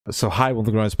So hi,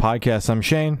 welcome to this podcast. I'm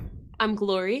Shane. I'm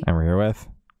Glory. And we're here with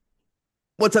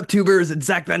What's up, tubers? It's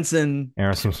Zach Benson.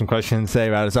 Aaron. Some questions to say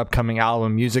about his upcoming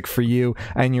album, Music for You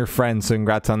and Your Friends. So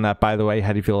congrats on that, by the way.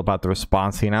 How do you feel about the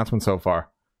response to the announcement so far?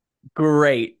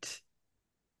 Great.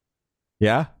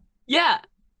 Yeah? Yeah.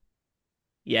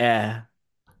 Yeah.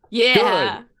 Yeah.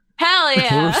 Good. Hell The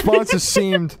yeah. responses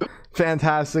seemed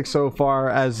fantastic so far.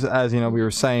 As you know, we were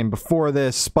saying before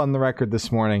this, spun the record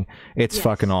this morning. It's Yes.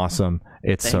 fucking awesome.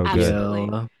 It's so Thank good.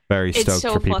 Absolutely. Very It's stoked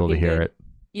so for people to fucking hear good. it.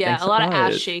 Yeah, Thanks a so lot of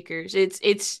ass much. shakers.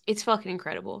 It's fucking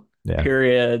incredible. Yeah.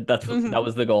 Period. That Mhm.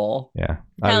 was the goal. Yeah.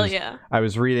 Hell yeah. I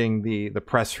was reading the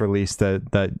press release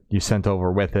that you sent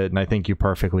over with it, and I think you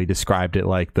perfectly described it,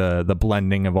 like the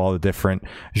blending of all the different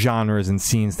genres and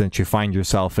scenes that you find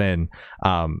yourself in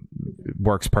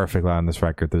works perfectly on this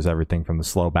record. There's everything from the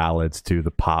slow ballads to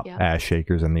the pop Yeah. ass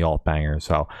shakers and the alt bangers.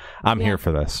 So I'm Yeah. here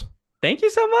for this. Thank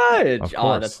you so much. Of Oh,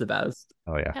 course. that's the best.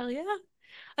 Oh yeah. Hell yeah.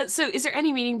 So is there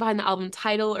any meaning behind the album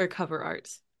title or cover art?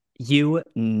 You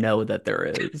know that there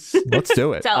is. Let's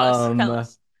do it. Tell us. Tell Um,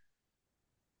 us.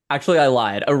 Actually, I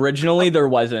lied. Originally, there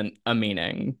wasn't a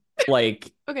meaning.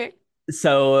 Like, Okay.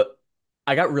 so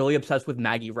I got really obsessed with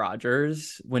Maggie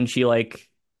Rogers when she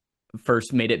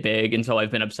first made it big, and so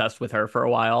I've been obsessed with her for a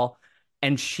while.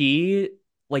 And she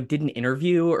did an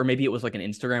interview, or maybe it was like an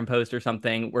Instagram post or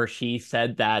something, where she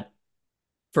said that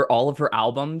for all of her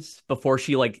albums, before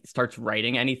she starts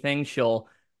writing anything, she'll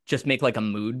just make like a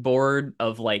mood board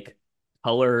of like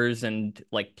colors and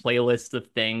like playlists of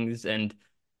things and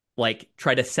like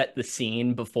try to set the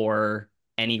scene before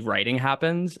any writing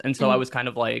happens. And so I Mhm. was kind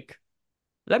of like,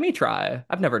 let me try.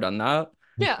 I've never done that.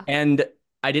 Yeah. And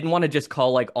I didn't want to just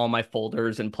call like all my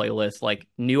folders and playlists like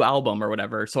new album or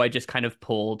whatever. So I just kind of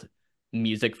pulled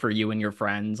music for you and your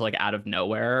friends like out of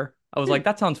nowhere. I was like,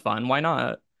 that sounds fun. Why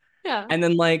not? Yeah. And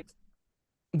then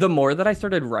the more that I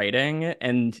started writing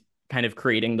and kind of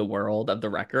creating the world of the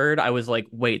record, I was like,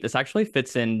 wait, this actually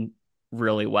fits in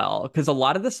really well. Because a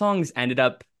lot of the songs ended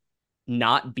up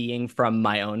not being from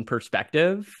my own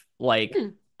perspective. Like Hmm.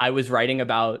 I was writing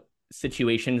about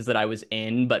situations that I was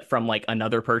in, but from like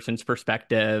another person's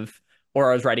perspective,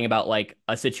 or I was writing about like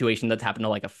a situation that's happened to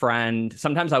like a friend.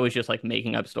 Sometimes I was just like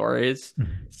making up stories.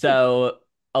 So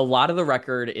a lot of the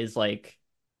record is like,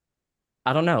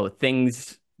 I don't know,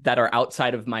 things that are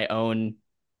outside of my own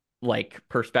like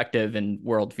perspective and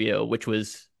worldview, which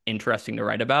was interesting to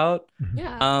write about.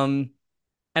 Yeah.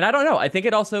 And I don't know. I think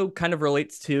it also kind of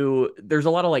relates to there's a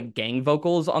lot of like gang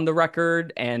vocals on the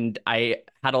record, and I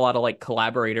had a lot of like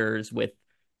collaborators with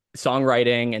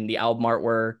songwriting and the album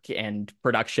artwork and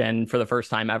production for the first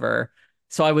time ever.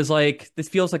 So I was like, this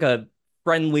feels like a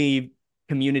friendly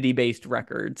community-based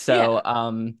record. So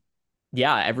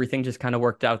yeah, everything just kind of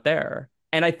worked out there.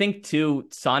 And I think too,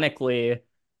 sonically,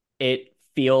 it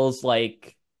feels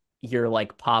like your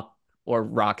like pop or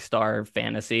rock star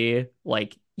fantasy,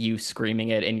 like you screaming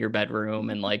it in your bedroom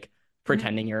and like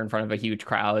pretending you're in front of a huge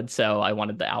crowd. So I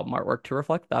wanted the album artwork to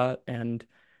reflect that. And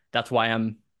that's why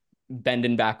I'm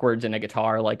bending backwards in a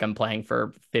guitar like I'm playing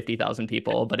for 50,000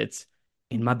 people, but it's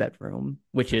in my bedroom,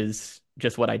 which is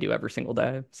just what I do every single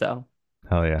day. So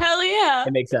Hell yeah. Hell yeah.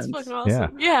 it makes That's sense. fucking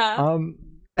awesome. Yeah.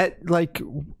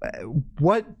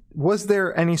 What was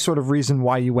there any sort of reason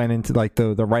why you went into like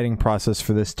the writing process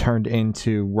for this turned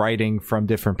into writing from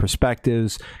different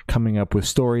perspectives, coming up with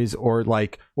stories, or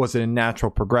like was it a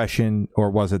natural progression, or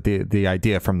was it the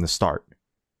idea from the start?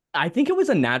 I think it was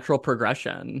a natural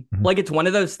progression. Mhm. Like it's one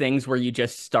of those things where you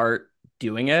just start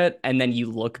doing it and then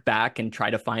you look back and try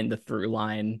to find the through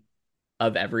line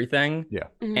of everything. Yeah.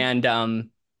 Mhm. And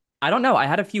I don't know. I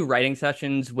had a few writing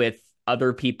sessions with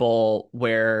other people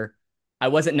where I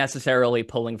wasn't necessarily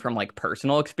pulling from like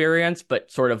personal experience,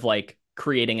 but sort of like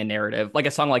creating a narrative. Like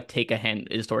a song like Take a Hint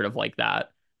is sort of like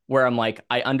that, where I'm like,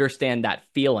 I understand that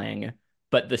feeling,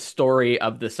 but the story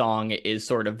of the song is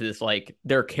sort of this like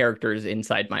there are characters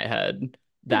inside my head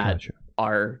that Gotcha.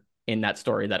 are in that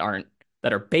story that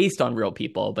are based on real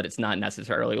people, but it's not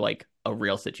necessarily like a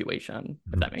real situation,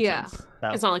 if that makes Yeah. sense. So,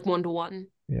 It's not like 1-to-1.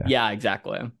 yeah,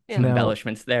 exactly. Yeah. Some Now-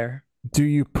 embellishments there. Do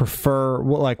you prefer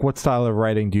what style of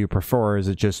writing do you prefer? Is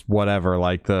it just whatever,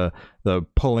 like the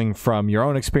pulling from your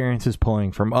own experiences,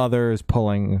 pulling from others,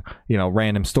 pulling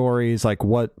random stories? Like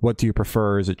what do you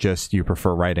prefer? Is it just you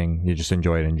prefer writing, you just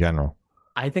enjoy it in general?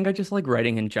 I think I just like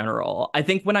writing in general. I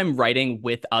think when I'm writing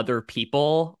with other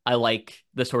people, I like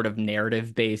the sort of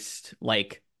narrative based,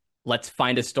 like, let's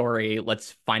find a story,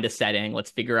 let's find a setting,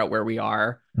 let's figure out where we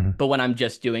are. Mhm. But when I'm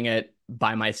just doing it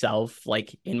by myself,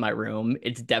 like in my room,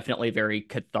 it's definitely very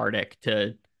cathartic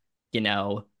to, you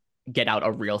know, get out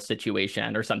a real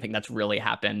situation or something that's really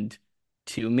happened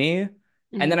to me.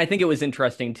 And then I think it was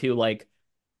interesting too, like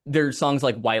there's songs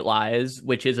like White Lies,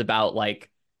 which is about like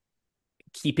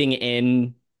keeping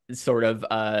in sort of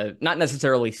not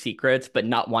necessarily secrets, but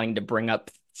not wanting to bring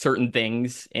up certain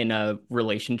things in a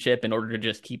relationship in order to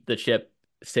just keep the ship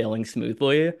sailing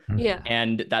smoothly. Yeah.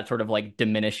 And that sort of like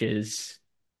diminishes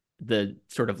the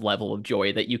sort of level of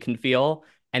joy that you can feel.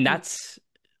 And that's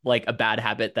like a bad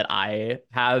habit that I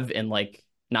have in like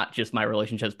not just my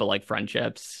relationships, but like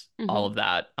friendships, all of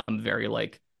that. I'm very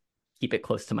like keep it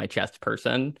close to my chest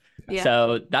person. Yeah.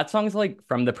 So that song's like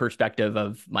from the perspective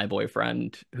of my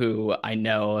boyfriend, who I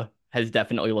know has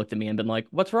definitely looked at me and been like,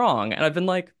 "What's wrong?" And I've been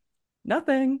like,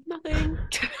 "Nothing." Nothing.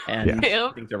 And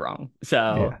Yeah. things are wrong.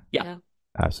 So yeah.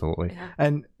 Absolutely. Yeah.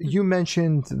 And you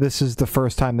mentioned this is the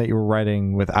first time that you were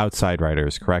writing with outside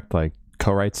writers, correct? Like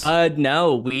co-writes?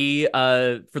 No, we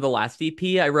for the last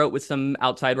EP I wrote with some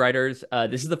outside writers.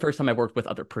 This is the first time I've worked with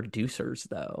other producers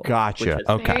though. Gotcha.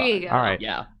 Okay. There you go. All right.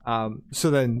 Yeah.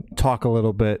 So then talk a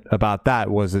little bit about that.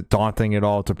 Was it daunting at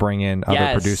all to bring in other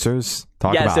Yes. producers?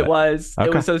 Talk Yes, about it was. It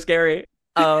Okay. was so scary.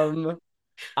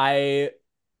 I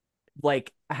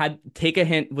like had Take a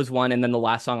Hint was one, and then the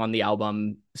last song on the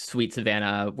album, Sweet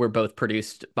Savannah, were both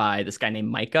produced by this guy named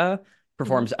Micah,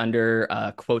 performs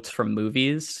under quotes from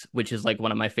movies, which is like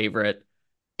one of my favorite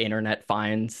internet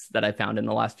finds that I found in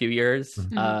the last few years.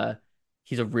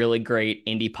 He's a really great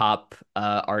indie pop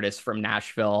artist from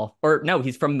Nashville, or no,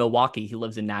 he's from Milwaukee. He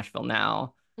lives in Nashville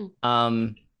now.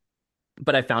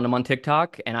 But I found him on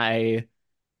TikTok and I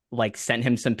like sent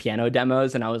him some piano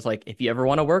demos, and I was like, if you ever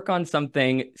want to work on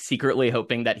something, secretly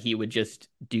hoping that he would just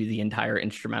do the entire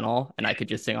instrumental and I could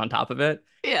just sing on top of it.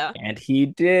 Yeah. And he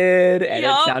did, and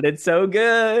Yup. it sounded so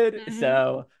good.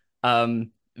 So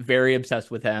very obsessed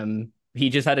with him. He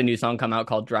just had a new song come out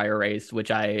called Dry Erase,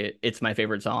 which it's my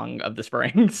favorite song of the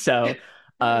spring. So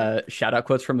shout out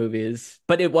quotes from movies.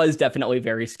 But it was definitely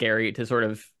very scary to sort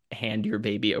of hand your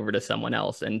baby over to someone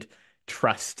else and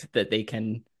trust that they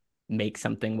can make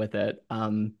something with it.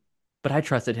 But I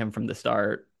trusted him from the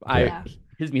start. Yeah.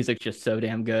 His music's just so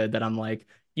damn good that I'm like,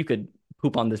 you could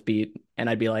poop on this beat and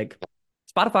I'd be like,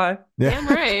 Spotify. Damn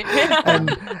right.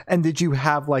 and did you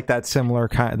have like that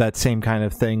same kind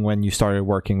of thing when you started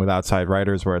working with outside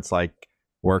writers, where it's like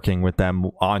working with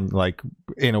them on like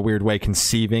in a weird way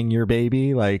conceiving your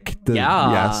baby? Like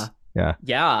Yeah.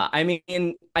 Yeah. I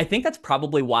mean, I think that's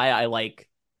probably why I like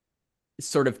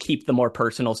sort of keep the more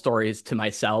personal stories to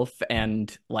myself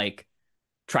and like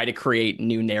try to create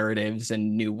new narratives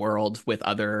and new worlds with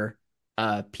other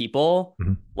people.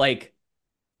 Like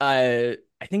I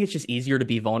think it's just easier to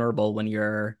be vulnerable when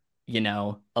you're,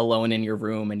 alone in your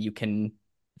room and you can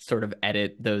sort of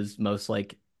edit those most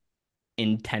like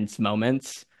intense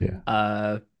moments.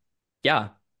 Yeah,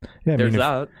 there's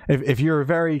that. If you're a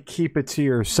very keep it to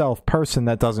yourself person,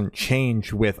 that doesn't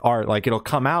change with art. Like it'll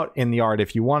come out in the art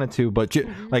if you wanted to, but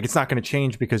like it's not going to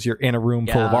change because you're in a room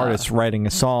full of artists writing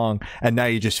a song, and now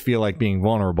you just feel like being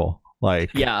vulnerable. Like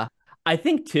I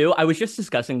think too. I was just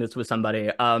discussing this with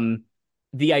somebody.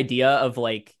 The idea of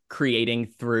like creating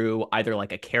through either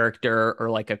like a character or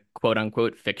like a quote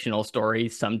unquote fictional story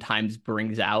sometimes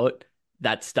brings out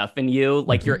that stuff in you.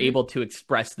 Like you're able to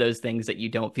express those things that you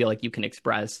don't feel like you can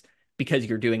express because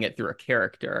you're doing it through a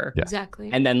character.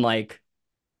 Exactly. And then like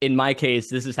in my case,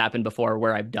 this has happened before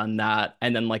where I've done that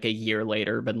and then like a year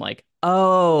later been like,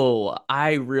 oh,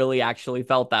 I really actually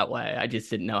felt that way. I just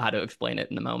didn't know how to explain it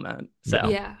in the moment. So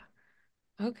yeah.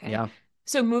 Okay. Yeah.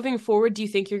 So moving forward, do you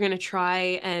think you're going to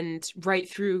try and write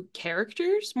through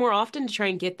characters more often to try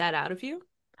and get that out of you?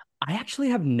 I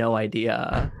actually have no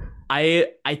idea. I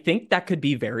think that could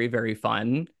be very, very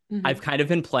fun. I've kind of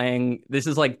been playing, this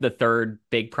is like the third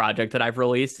big project that I've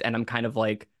released, and I'm kind of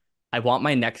like, I want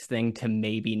my next thing to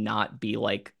maybe not be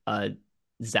like a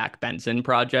Zach Benson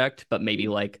project, but maybe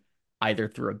like either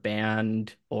through a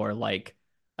band or like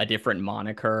a different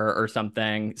moniker or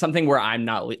something where I'm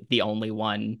not the only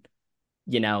one,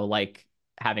 like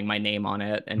having my name on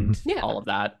it and all of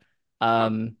that.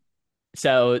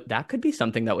 So that could be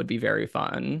something that would be very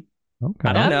fun. Okay.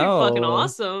 I don't That'd know. be fucking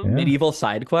awesome. Yeah. Medieval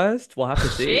side quest? We'll have to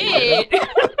see. Shit.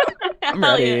 I'm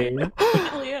Hell ready. yeah.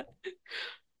 Hell yeah.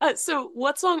 So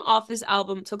what song off this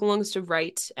album took the longest to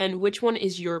write, and which one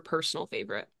is your personal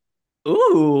favorite?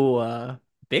 Ooh,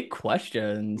 big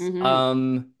questions.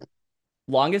 Mhm.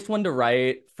 Longest one to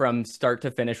write from start to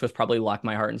finish was probably Lock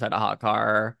My Heart Inside a Hot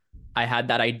Car. I had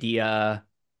that idea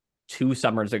 2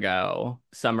 summers ago,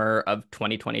 summer of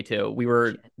 2022. We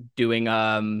were doing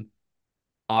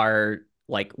our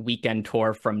like weekend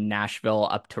tour from Nashville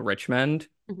up to Richmond.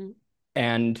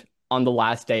 And on the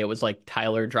last day, it was like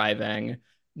Tyler driving,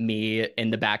 me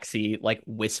in the backseat, like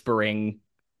whispering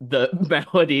the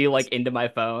melody like into my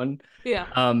phone. Yeah.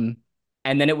 Um,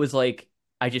 and then it was like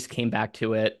I just came back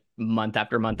to it month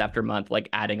after month after month, like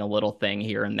adding a little thing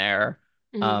here and there.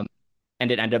 Mhm. Um, and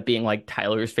it ended up being like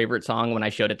Tyler's favorite song when I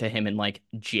showed it to him in like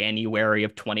January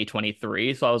of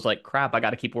 2023. So I was like, crap, I got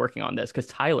to keep working on this because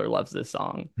Tyler loves this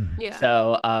song. Yeah.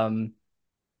 So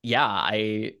yeah,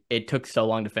 I it took so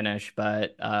long to finish,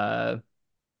 but I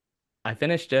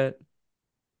finished it.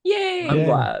 I'm Yay.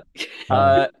 Yeah.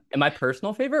 glad. And my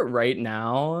personal favorite right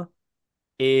now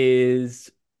is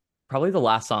probably the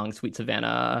last song, Sweet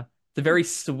Savannah. It's a very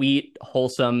sweet,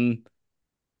 wholesome,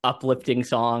 uplifting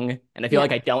song, and I feel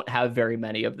like Yeah. I don't have very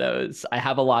many of those. I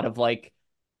have a lot of like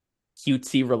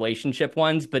cutesy relationship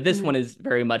ones, but this Mhm. one is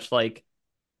very much like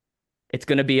it's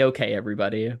gonna be okay,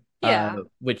 everybody. Yeah.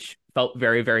 Which felt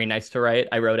very, very nice to write.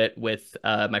 I wrote it with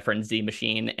my friend Z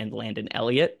Machine and Landon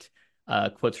Elliott.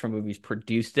 Quotes from Movies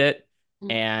produced it,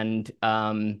 Mhm.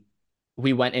 and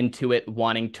we went into it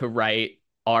wanting to write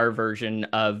our version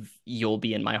of "You'll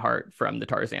Be in My Heart" from the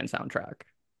Tarzan soundtrack,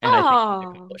 and I think we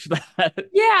Oh, accomplished that,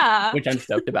 yeah. which I'm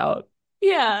stoked about.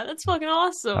 Yeah, that's fucking Oh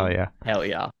awesome. yeah. Hell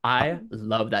yeah, I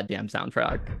love that damn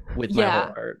soundtrack with my whole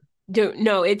Yeah. heart. Dude,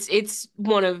 no, it's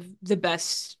one of the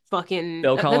best fucking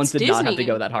Phil Collins that's did not have to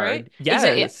go Disney, that right? hard.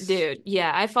 Exactly. Yes. Dude,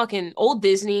 yeah, I fucking old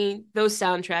Disney, those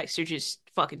soundtracks are just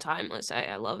fucking timeless.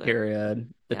 I love it.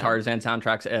 Period. The Yeah. Tarzan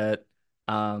soundtrack's it.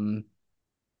 Um,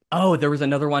 oh, there was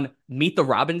another one, Meet the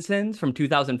Robinsons from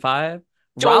 2005.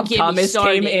 Don't Rob get me Thomas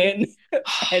came started. in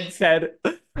and said,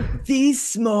 "These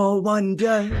small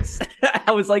wonders."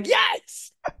 I was like,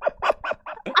 yes,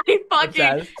 I fucking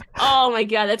obsessed. oh my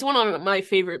God, that's one of my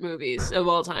favorite movies of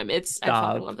all time. I fucking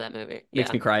Stop. love that movie. Makes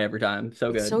Yeah. me cry every time.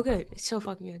 So It's so good. good. It's so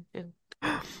fucking good.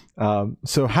 Yeah.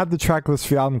 So how did the track list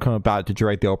for the album come about? Did you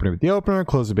write the opener with the opener,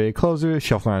 close the big closer,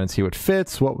 shuffle around and see what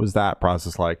fits? What was that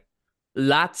process like?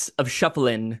 Lots of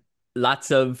shuffling.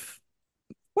 Lots of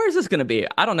where's this gonna be?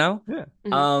 I don't know. Yeah.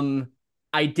 Mhm.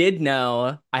 I did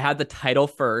know I had the title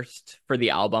first for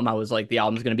the album. I was like, the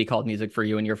album's gonna be called Music for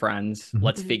You and Your Friends. Mhm.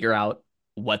 Let's Mhm. figure out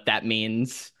what that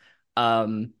means.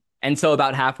 And so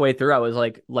about halfway through, I was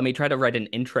like, let me try to write an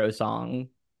intro song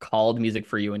called Music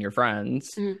for You and Your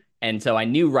Friends. Mhm. And so I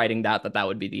knew writing that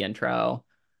would be the intro.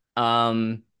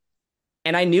 Um,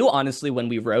 and I knew honestly when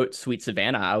we wrote Sweet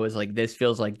Savannah, I was like, this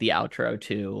feels like the outro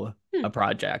to Hmm. a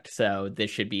project. So this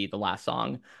should be the last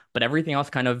song. But everything else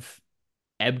kind of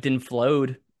ebbed and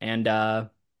flowed. And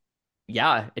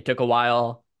yeah, it took a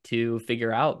while to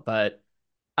figure out. But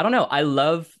I don't know. I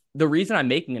love the reason I'm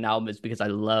making an album is because I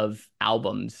love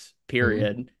albums, Mhm.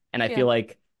 period. And I Yeah. feel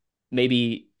like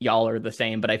maybe y'all are the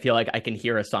same, but I feel like I can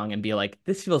hear a song and be like,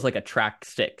 this feels like a track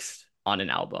six on an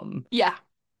album. Yeah.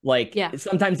 Like Yeah.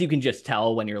 sometimes you can just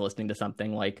tell when you're listening to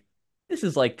something like this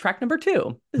is like track number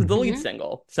two. This is the lead Mhm.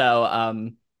 single.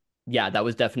 So yeah, that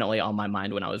was definitely on my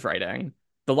mind when I was writing.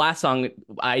 The last song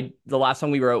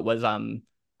we wrote was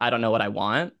I Don't Know What I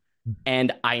Want.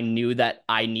 And I knew that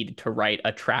I needed to write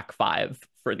a track five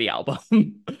for the album.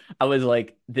 I was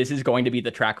like, this is going to be the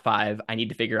track five. I need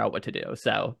to figure out what to do.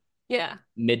 So Yeah.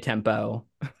 mid tempo,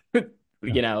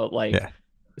 like Yeah.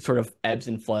 sort of ebbs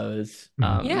and flows.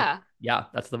 Mhm. Yeah. Yeah,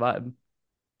 that's the vibe.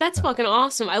 That's fucking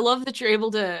awesome. I love that you're able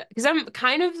to, because I'm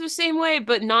kind of the same way,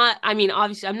 but not, I mean,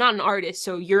 obviously, I'm not an artist,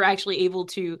 so you're actually able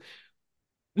to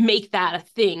make that a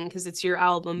thing because it's your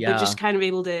album, but Yeah. just kind of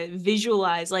able to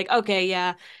visualize, like, okay,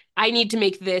 yeah, I need to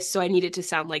make this, so I need it to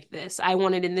sound like this. I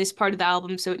want it in this part of the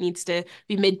album, so it needs to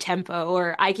be mid-tempo,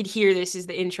 or I could hear this as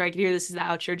the intro, I could hear this as the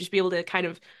outro, just be able to kind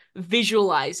of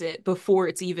visualize it before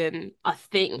it's even a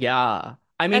thing. Yeah.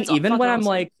 I mean, That's fucking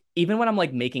awesome. even when I'm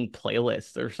like making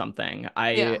playlists or something, Yeah.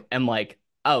 I am like,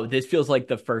 oh, this feels like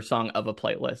the first song of a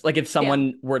playlist. Like if Yeah.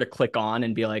 someone were to click on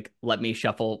and be like, let me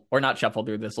shuffle or not shuffle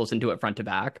through this, listen to it front to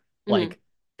back, Mhm. like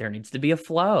there needs to be a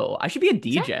flow. I should be a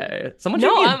DJ. Exactly. Someone should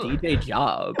No, give me a I'm DJ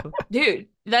job. dude,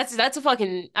 that's a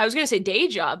fucking I was gonna say day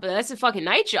job, but that's a fucking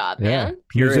night job, Yeah. man.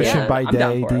 Period. Musician Yeah. by I'm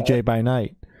down day, for DJ it. by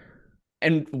night.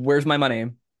 And where's my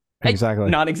money? Exactly.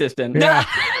 Non-existent. Yeah.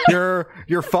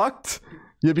 You're fucked.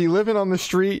 You'd be living on the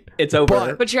street. It's over.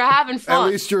 But But you're having at fun.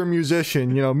 least you're a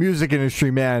musician, music industry,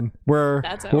 man. Where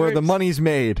That's how it where the works. money's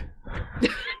made.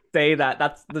 Say that.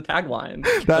 That's the tagline.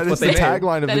 That That's is what the they made.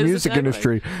 tagline of That the is the music tagline.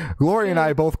 industry. Gloria and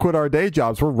I both quit our day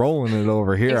jobs. We're rolling it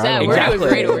over here. I Exactly. don't We're know. doing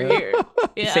great over here.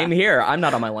 Yeah. Same here. I'm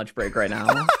not on my lunch break right now.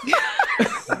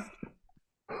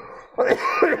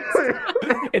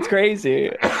 It's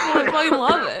crazy. Oh, I fucking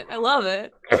love it. I love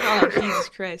it. Oh, Jesus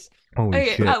Christ. Holy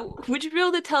Okay, shit. would you be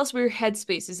able to tell us where your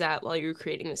headspace is at while you were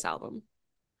creating this album?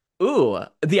 Ooh,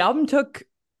 the album took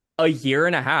a year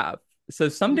and a half. So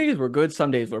some days were good,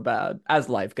 some days were bad, as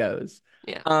life goes.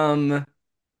 Yeah.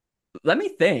 Let me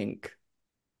think.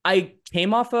 I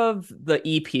came off of the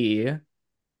EP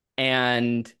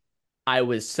and I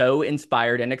was so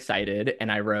inspired and excited,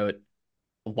 and I wrote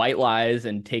White Lies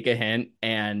and Take a Hint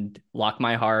and Lock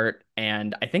My Heart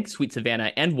and I think Sweet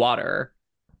Savannah and Water.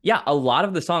 Yeah, a lot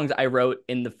of the songs I wrote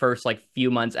in the first like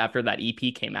few months after that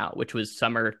EP came out, which was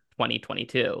summer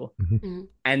 2022. Mhm. Mm.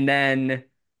 And then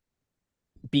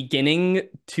beginning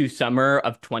to summer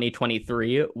of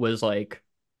 2023 was like,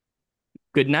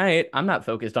 good night. I'm not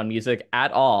focused on music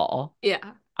at all.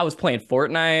 Yeah. I was playing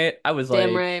Fortnite. I was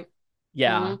Damn like, right.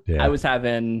 yeah, Yeah. I was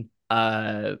having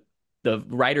the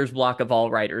writer's block of all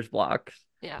writer's blocks.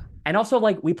 Yeah. And also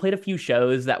like we played a few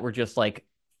shows that were just like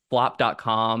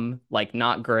flop.com, like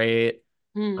not great.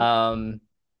 Mm.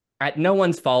 At no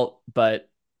one's fault but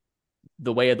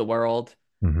the way of the world.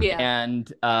 Mhm. Yeah.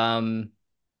 And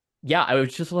yeah, I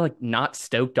was just like not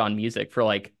stoked on music for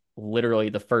like literally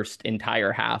the first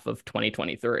entire half of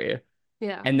 2023.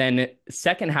 Yeah. And then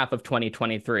second half of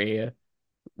 2023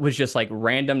 was just like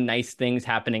random nice things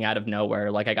happening out of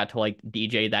nowhere. Like I got to like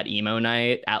DJ that emo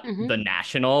night at the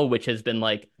National, which has been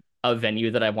like a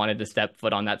venue that I wanted to step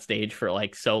foot on that stage for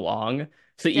like so long.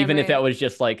 So Damn even if right. that was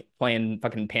just like playing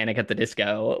fucking Panic at the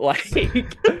Disco, like Still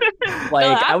like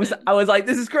happened. I was like,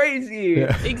 this is crazy.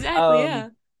 Yeah. Exactly. Yeah.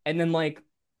 And then like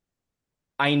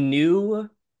I knew,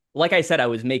 like I said, I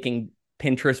was making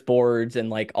Pinterest boards and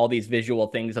like all these visual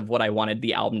things of what I wanted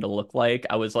the album to look like.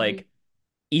 I was like,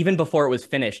 even before it was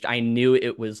finished, I knew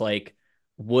it was like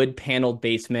wood paneled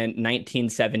basement,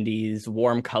 1970s,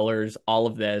 warm colors, all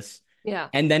of this. Yeah.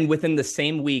 And then within the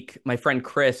same week, my friend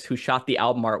Chris, who shot the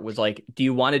album art, was like, do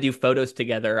you want to do photos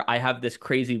together? I have this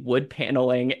crazy wood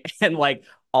paneling and like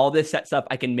all this set stuff.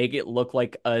 I can make it look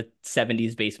like a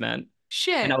 70s basement. And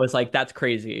Shit. I was like, that's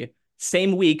crazy.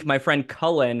 Same week, my friend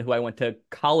Cullen, who I went to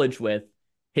college with,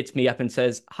 hits me up and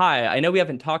says, hi, I know we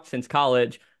haven't talked since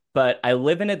college, but I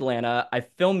live in Atlanta. I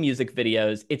film music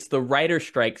videos. It's the writer's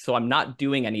strike, so I'm not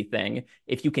doing anything.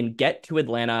 If you can get to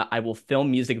Atlanta, I will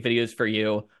film music videos for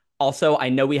you. Also, I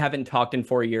know we haven't talked in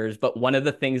 4 years, but one of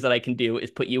the things that I can do is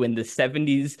put you in the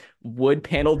 70s wood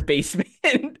paneled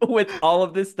basement with all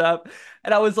of this stuff.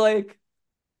 And I was like,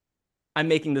 I'm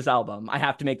making this album. I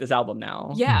have to make this album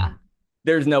now. Yeah.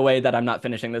 There's no way that I'm not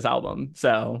finishing this album.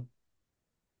 So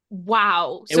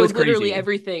Wow. it So was literally crazy.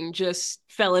 everything just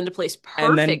fell into place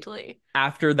And then perfectly.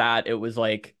 after that, it was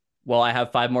like, well, I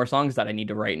have 5 more songs that I need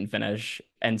to write and finish.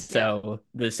 And so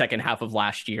the second half of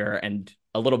last year and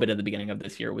a little bit of the beginning of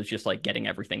this year was just like getting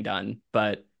everything done.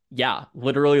 But yeah,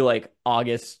 literally like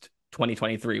August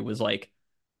 2023 was like,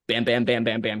 bam, bam, bam,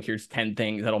 bam, bam. Here's 10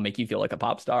 things that'll make you feel like a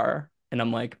pop star. And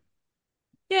I'm like,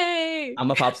 Yay.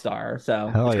 I'm a pop star. So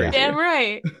Hell it's yeah. crazy. Damn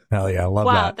right. Hell yeah, I love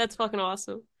Wow, that. that's fucking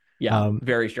awesome. Yeah,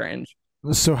 very strange.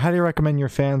 So how do you recommend your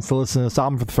fans to listen to this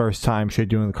album for the first time? Should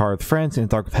do it in the car with friends, in the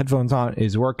dark with headphones on?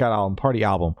 Is workout album, party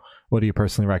album? What do you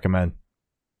personally recommend?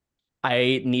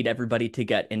 I need everybody to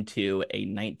get into a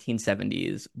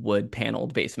 1970s wood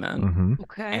paneled basement. Mm-hmm.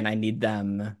 Okay. And I need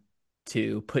them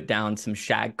to put down some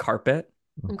shag carpet,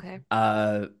 Okay.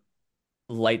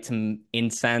 light some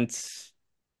incense,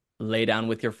 lay down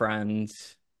with your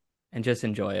friends, and just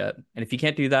enjoy it. And if you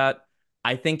can't do that,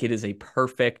 I think it is a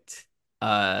perfect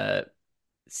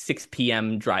 6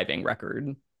 p.m. driving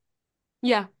record.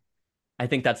 Yeah. I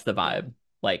think that's the vibe.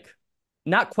 Like,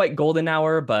 not quite golden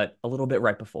hour, but a little bit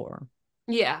right before.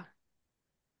 Yeah.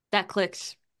 That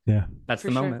clicks. Yeah. That's For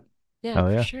the sure. moment. Yeah, Oh,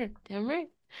 for yeah. sure. Damn right.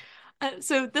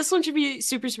 So this one should be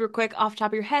super, super quick off the top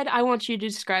of your head. I want you to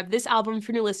describe this album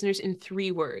for new listeners in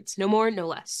 3 words. No more, no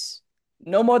less.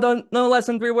 No less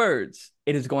than 3 words.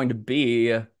 It is going to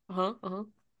be Uh-huh. Uh-huh.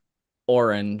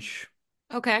 orange,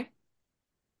 Okay.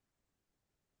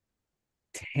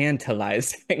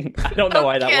 tantalizing. I don't know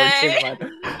why that word came to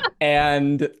mind.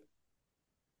 And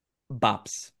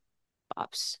bops.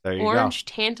 Bops. There you Orange,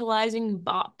 tantalizing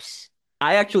bops.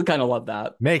 I actually kind of love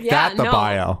that. Make Yeah, that the no.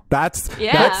 bio. That's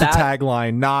Yeah. the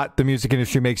tagline, not the music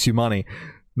industry makes you money.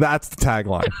 That's the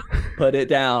tagline. Put it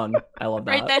down. I love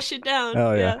that. Write that shit down.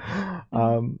 Oh yeah.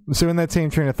 So in that same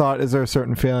train of thought, is there a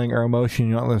certain feeling or emotion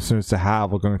you want listeners to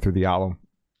have while going through the album?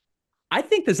 I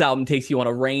think this album takes you on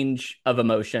a range of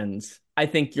emotions. I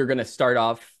think you're going to start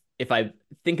off, if I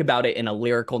think about it in a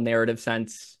lyrical narrative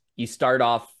sense, you start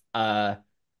off a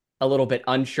little bit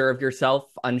unsure of yourself,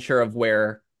 unsure of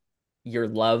where your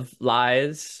love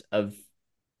lies, of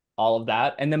all of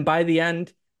that. And then by the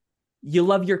end, you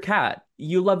love your cat,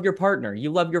 you love your partner,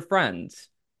 you love your friends.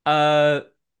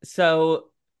 So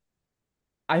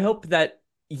I hope that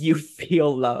you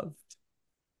feel loved.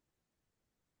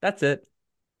 That's it.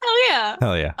 Hell yeah.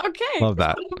 Hell yeah. Okay. Love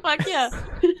that. Fuck yeah.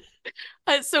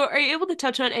 So are you able to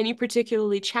touch on any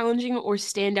particularly challenging or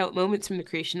standout moments from the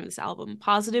creation of this album,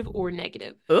 positive or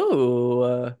negative?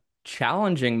 Ooh,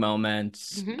 challenging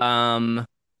moments. Hmm.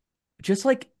 Just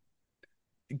like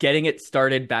getting it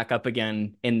started back up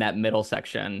again in that middle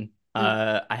section.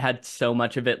 I had so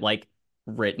much of it like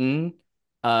written,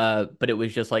 but it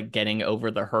was just like getting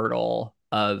over the hurdle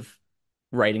of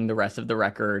writing the rest of the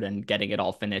record and getting it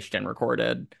all finished and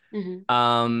recorded. Hmm.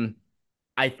 Um,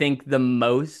 I think the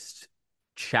most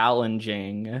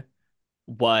challenging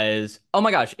was, oh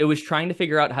my gosh, it was trying to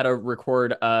figure out how to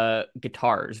record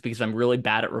guitars because I'm really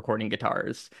bad at recording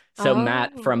guitars. So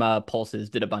Matt Oh. from Pulses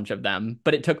did a bunch of them,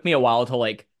 but it took me a while to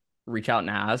like reach out and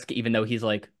ask, even though he's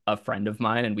like a friend of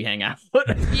mine and we hang out.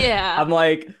 Yeah. I'm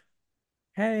like,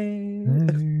 hey,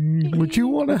 Would you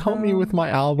want to help me with my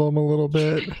album a little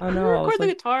bit? oh no, I was Record the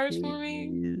like, guitars for me.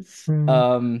 please.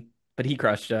 Mm. But he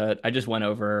crushed it. I just went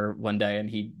over one day and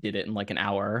he did it in like an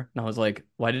hour. And I was like,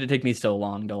 why did it take me so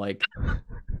long to like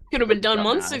Could have been done dumbass?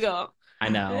 months ago. I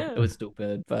know Yeah. it was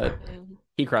stupid, but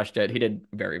he crushed it. He did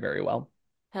very, very well.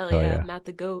 Hell Oh, yeah, yeah. Matt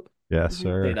the GOAT. Yes, Mhm. Say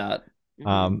sir. that.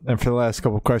 And for the last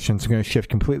couple of questions, we're going to shift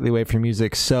completely away from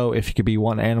music. So, if you could be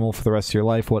one animal for the rest of your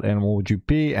life, what animal would you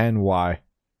be and why?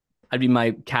 I'd be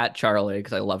my cat Charlie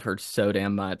because I love her so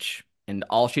damn much, and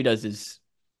all she does is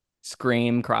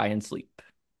scream, cry, and sleep,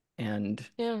 and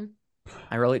Yeah.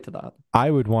 I relate to that. I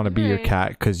would want to be your Alright. cat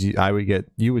because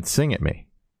you would sing at me.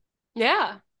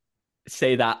 Yeah.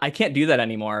 Say that. I can't do that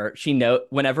anymore.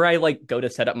 Whenever I like go to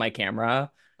set up my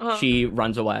camera, Uh-huh. she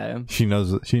runs away. She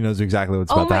knows exactly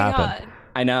what's Oh about to my happen. God.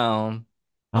 I know.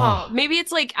 Oh, maybe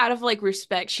it's like out of like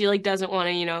respect. She like doesn't want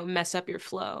to, mess up your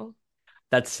flow.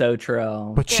 That's so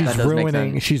true. But Yeah. she's That does make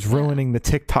ruining sense. she's ruining the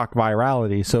TikTok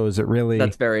virality. So is it really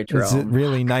That's very true. is it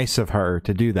really nice of her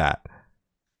to do that?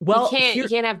 Well, You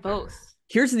can't have both.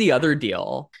 here's the other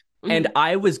deal. And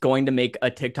I was going to make a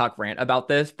TikTok rant about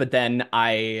this, but then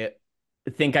I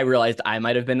think I realized I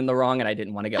might have been in the wrong and I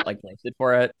didn't want to get like roasted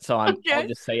for it. So I'll Okay.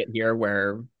 just say it here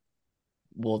where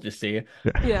we'll just see.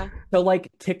 Yeah. So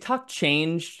like TikTok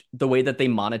changed the way that they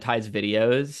monetize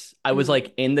videos. I was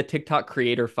like in the TikTok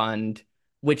creator fund,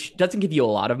 which doesn't give you a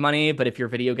lot of money, but if your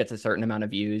video gets a certain amount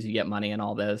of views, you get money and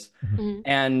all this. Mhm.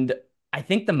 And I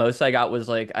think the most I got was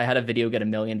like I had a video get 1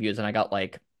 million views and I got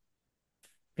like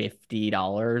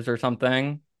 $50 or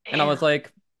something. And I was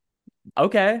like,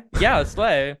 okay, yeah,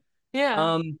 slay.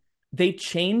 Yeah. They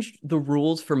changed the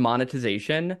rules for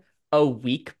monetization a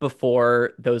week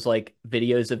before those like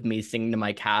videos of me singing to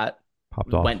my cat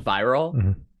Popped off. went viral.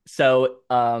 Mhm. So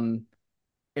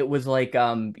it was like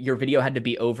your video had to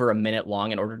be over a minute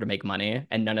long in order to make money,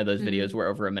 and none of those videos were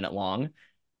over a minute long.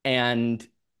 And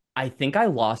I think I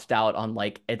lost out on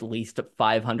like at least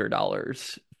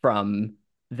 $500 from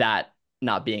that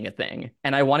not being a thing.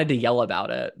 And I wanted to yell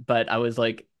about it, but I was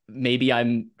like, maybe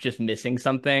I'm just missing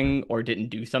something or didn't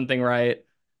do something right.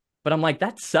 But I'm like,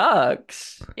 that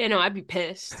sucks. Yeah, no, I'd be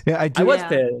pissed. Yeah, I I do. was Yeah.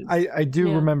 pissed. I do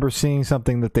Yeah. remember seeing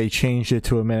something that they changed it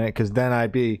to a minute because then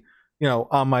I'd be,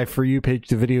 on my For You page,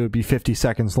 the video would be 50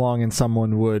 seconds long and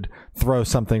someone would throw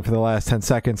something for the last 10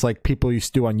 seconds like people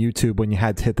used to do on YouTube when you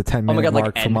had to hit the 10-minute God, like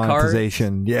mark for end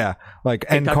monetization. Yeah, like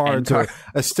end TikTok end cards or card.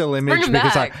 a still Bring image 'em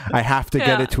because back. I have to get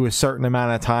Yeah. it to a certain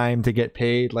amount of time to get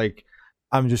paid. Like,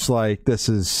 I'm just like, this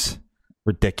is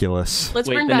ridiculous. Let's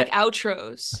Wait, bring the back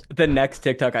outros. The next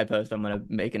TikTok I post, I'm gonna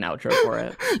make an outro for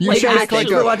it. You Like, should make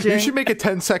actually- you should make a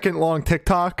 10-second long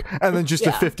TikTok and then just a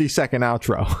Yeah. 50-second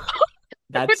outro.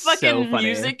 That's With so fucking funny.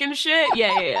 music and shit.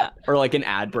 Yeah. Or like an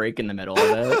ad break in the middle of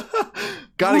it.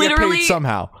 Gotta get Literally- paid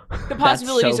somehow. The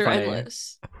possibilities so are funny.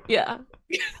 endless. Yeah.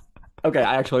 Okay,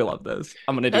 I actually love this.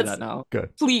 I'm gonna do That's- that now. Good.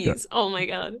 Please. Oh my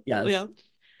God. Yes. Yeah.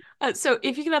 So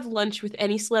if you could have lunch with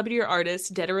any celebrity or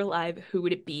artist, dead or alive, who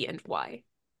would it be and why?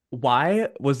 Why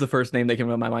was the first name that came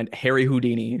to my mind Harry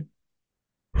Houdini?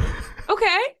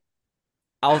 Okay.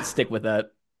 I'll stick with it.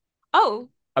 Oh,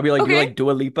 I'll be like, you Okay. like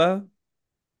Dua Lipa?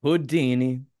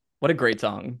 Houdini. What a great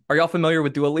song. Are y'all familiar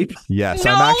with Dua Lipa? Yes,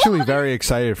 No! I'm actually very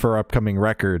excited for her upcoming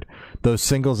record. Those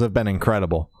singles have been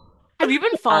incredible. have you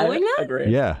been following I that? agree.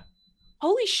 Yeah.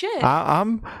 Holy shit.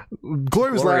 I'm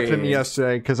Glory was Glory. laughing at me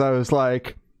yesterday because I was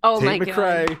like, Oh my Tate God.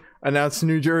 McRae announced a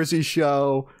New Jersey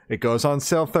show. It goes on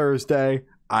sale Thursday.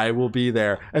 I will be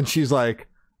there. And she's like,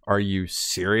 are you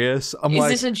serious? I'm Is like,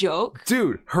 this a joke?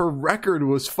 dude, her record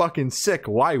was fucking sick.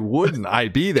 Why wouldn't I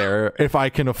be there if I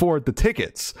can afford the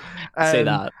tickets? Say And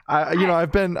that.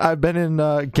 I've been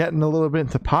in getting a little bit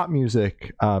into pop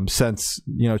music since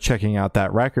checking out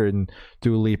that record, and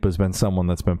Dua Lipa's been someone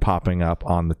that's been popping up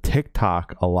on the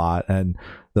TikTok a lot, and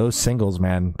those singles,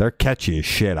 man, they're catchy as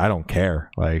shit. I don't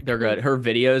care. Like, They're good. Her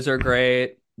videos are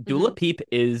great. Dua Peep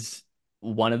is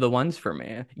one of the ones for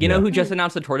me. You know who just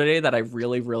announced a tour today that I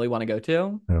really, really want to go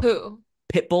to? Who?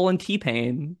 Pitbull and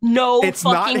T-Pain. No It's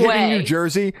not fucking hitting way. New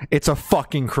Jersey. It's a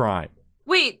fucking crime.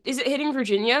 Wait, is it hitting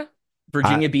Virginia?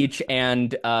 Virginia Beach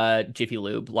and Jiffy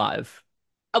Lube live.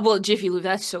 Well, Jiffy Lube,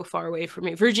 that's so far away from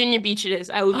me. Virginia Beach it is.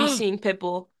 I will be seeing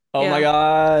Pitbull. Oh my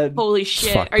God. Holy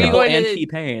shit. fucked Are you up. going And to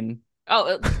T-Pain.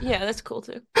 Oh, yeah, that's cool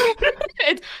too.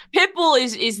 Pitbull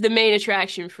is the main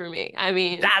attraction for me. I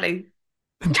mean, Daddy.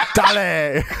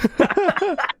 Dale!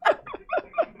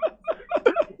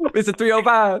 Mr.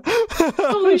 305.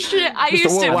 holy shit. I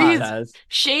used to Worldwide. be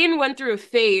Shane went through a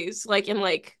phase in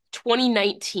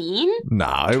 2019,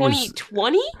 Nah, it was.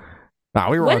 2020. Nah,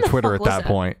 we were When on the Twitter fuck at was that that?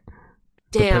 point.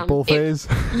 Damn. The Pitbull phase.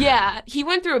 Yeah, he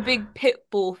went through a big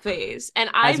Pitbull phase, and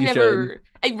As you I've never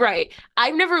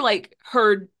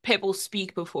heard Pitbull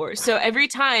speak before. So every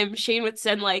time Shane would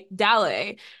send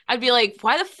Dale, I'd be like,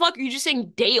 "Why the fuck are you just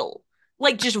saying Dale?"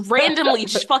 Just randomly,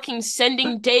 just fucking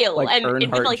sending Dale, Like and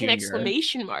it'd be Earnhardt an Jr.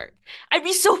 exclamation mark. I'd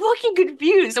be so fucking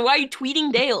confused. Why are you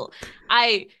tweeting Dale?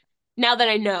 Now that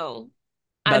I know,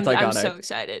 That's I'm iconic. so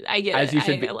excited. I get As it. you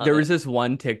should be. I love There it. was this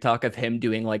one TikTok of him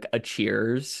doing a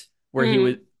cheers where he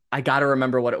was, I gotta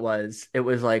remember what it was. It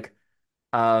was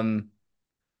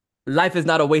life is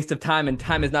not a waste of time and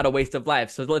time is not a waste of life.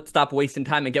 So let's stop wasting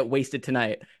time and get wasted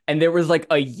tonight. And there was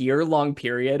a year-long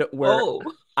period where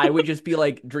I would just be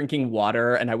drinking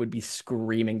water and I would be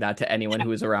screaming that to anyone who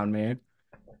was around me.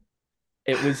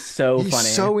 It was so He's funny.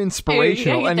 so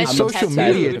inspirational, Dude, and you he's gotta get social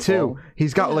that media tattooed. too.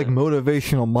 He's got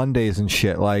motivational Mondays and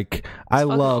shit. I fucking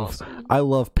love, awesome. I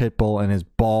love Pitbull and his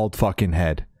bald fucking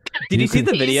head. Did you see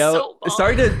the He's video? so bald.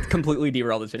 Sorry to completely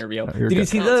derail this interview. You're Did you good.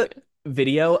 see No, the it's good.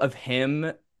 video of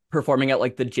him performing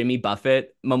at the Jimmy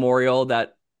Buffett memorial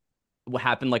that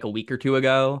happened a week or two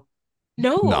ago?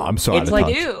 No, I'm so out of I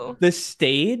touch. do. The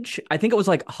stage, I think it was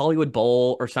Hollywood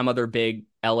Bowl or some other big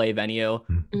LA venue,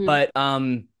 Mhm. but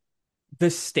the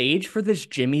stage for this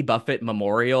Jimmy Buffett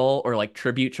memorial or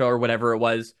tribute show or whatever it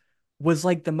was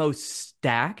the most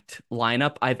stacked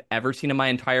lineup I've ever seen in my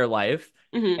entire life.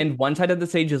 Mhm. And one side of the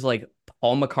stage is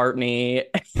Paul McCartney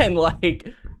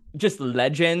and just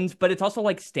legends, but it's also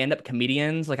stand-up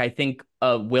comedians. I think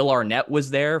Will Arnett was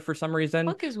there for some reason.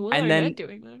 What is Will and Arnett then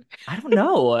doing there? I don't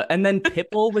know. And then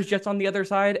Pitbull was just on the other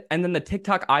side. And then the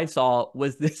TikTok I saw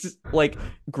was this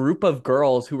group of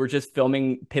girls who were just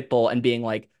filming Pitbull and being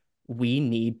we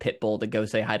need Pitbull to go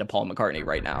say hi to Paul McCartney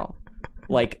right now.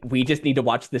 We just need to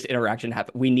watch this interaction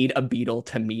happen. We need a Beatle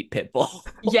to meet Pitbull.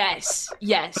 Yes.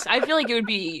 I feel like it would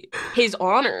be his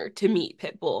honor to meet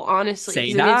Pitbull, honestly. Say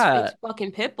 'cause that. It's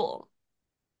fucking Pitbull.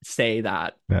 Say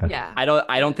that. Yeah. I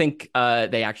don't think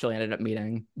they actually ended up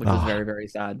meeting, which was very, very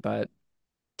sad. But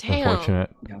Damn.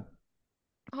 Unfortunate.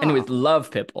 Oh. anyways, love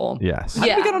Pitbull. Yes. How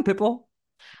did we get on Pitbull?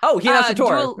 Oh, he announced a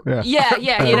tour. Yeah,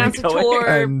 he announced a tour.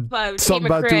 And Tate something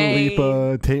about Dua McRae.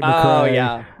 Lipa, Tate Oh, McRae.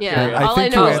 yeah. Yeah. And All I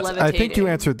know is I think you levitating.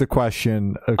 answered the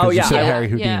question because Oh, yeah. you said Yeah, Harry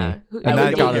Houdini. yeah. And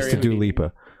that got us to Harry Dua Houdini.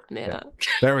 Lipa. Yeah.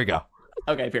 There we go.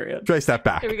 Okay, period. Trace that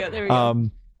back. There we go.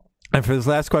 And for this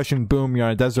last question, boom, you're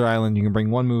on a desert island. You can bring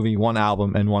one movie, one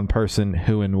album, and one person.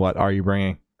 Who and what are you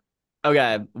bringing?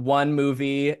 Okay, one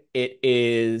movie. It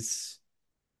is.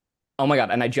 Oh my God.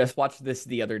 And I just watched this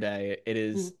the other day. It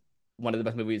is one of the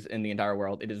best movies in the entire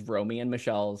world. It is Romy and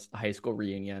Michelle's high school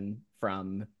reunion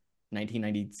from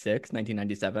 1996,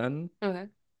 1997. Okay.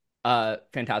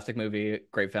 Fantastic movie,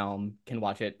 great film. Can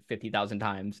watch it 50,000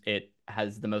 times. It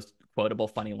has the most quotable,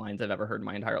 funny lines I've ever heard in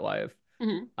my entire life.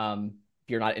 If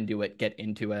you're not into it, get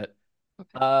into it.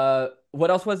 Okay. What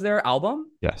else was there?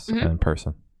 Album? Yes, and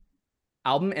person.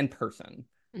 Album and person.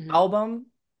 Album.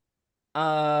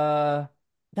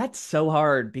 That's so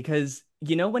hard because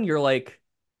when you're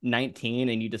 19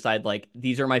 and you decide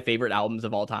these are my favorite albums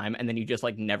of all time, and then you just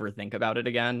never think about it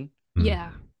again.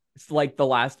 Yeah. It's the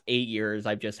last 8 years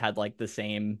I've just had the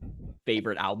same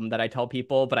favorite album that I tell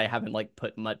people, but I haven't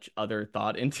put much other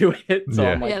thought into it. So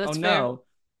I'm Yeah, that's oh fair. no.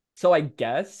 So I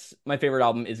guess my favorite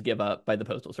album is Give Up by the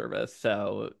Postal Service.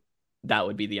 So that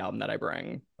would be the album that I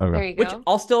bring. Okay. There you Which go.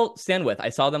 I'll still stand with. I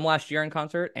saw them last year in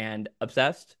concert and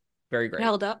obsessed. Very great.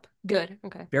 Held up. Good.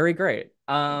 Okay. Very great.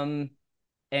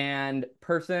 And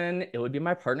person, it would be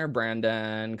my partner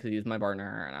Brandon because he's my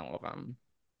partner and I love him.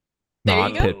 There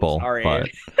Not you go. Pitbull. Sorry. But...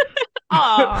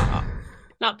 Aw.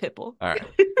 Not Pitbull. All right.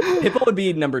 Pitbull would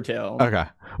be number 2. Okay. We'll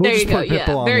There just you go. put Yeah.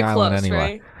 Pitbull on Very the island close, anyway.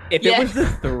 right? If Yeah. it was the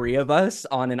 3 of us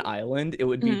on an island, it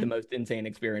would be the most insane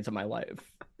experience of my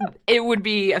life. It would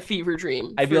be a fever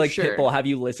dream. I'd be for like, sure. Pitbull, have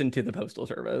you listened to the Postal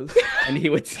Service? And he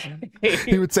would say,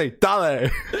 He would say, Dale.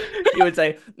 he would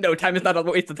say, no, time is not a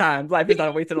waste of time. Life is not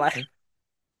a waste of life.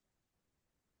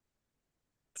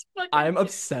 I'm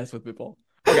obsessed with people.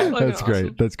 Okay. That's great.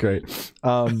 Awesome. That's great.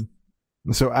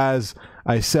 So as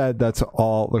I said, that's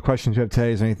all the questions you have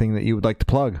today. Is there anything that you would like to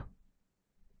plug?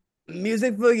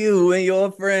 Music for you and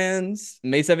your friends.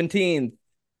 May 17th.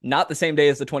 Not the same day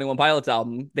as the 21 Pilots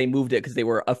album. They moved it because they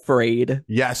were afraid.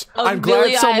 Yes. Of I'm glad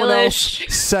Billie someone Eilish.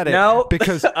 else said it. No,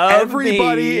 because of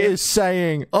everybody me. is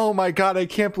saying, oh my God, I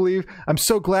can't believe, I'm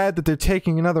so glad that they're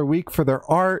taking another week for their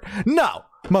art. No,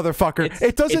 motherfucker.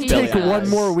 It doesn't it's take Billie one Eilish.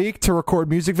 more week to record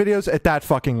music videos at that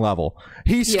fucking level.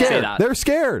 He's Yeah. scared. Say that. They're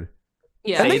scared.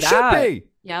 Yeah. And they Say should that. be.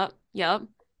 Yep.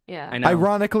 Yeah. I know.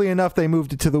 Ironically enough, they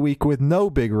moved it to the week with no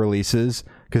big releases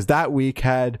because that week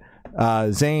had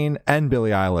Zayn and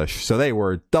Billie Eilish, so they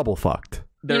were double fucked.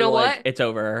 They're You know like, what? it's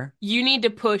over. You need to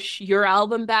push your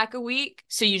album back a week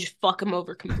so you just fuck them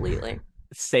over completely.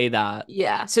 Say that.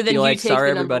 Yeah. So then Be you like, take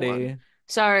sorry, the number everybody. one.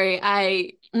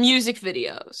 Sorry, music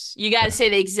videos. You got to say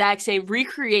the exact same.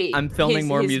 Recreate. I'm filming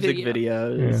more his music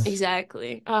video. videos. Yeah.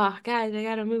 Exactly. Oh, guys, I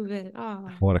gotta move it. Oh,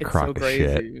 What a It's crock so of crazy.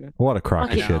 shit. What a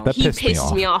crock of Okay. shit. That He pissed me pisses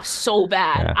off. me off so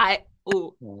bad. Yeah.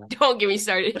 Don't get me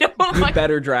started. Oh You my-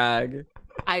 better drag.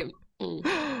 I.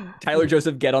 Tyler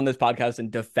Joseph, get on this podcast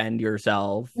and defend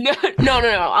yourself. No.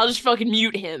 I'll just fucking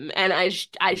mute him and I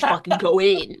just fucking go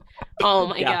in. Oh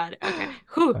my Yeah. God. Okay.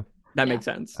 Whew. That Yeah. makes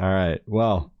sense. All right.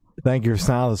 Well, thank you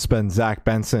for now. This has been Zach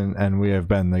Benson, and we have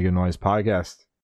been the Good Noise Podcast.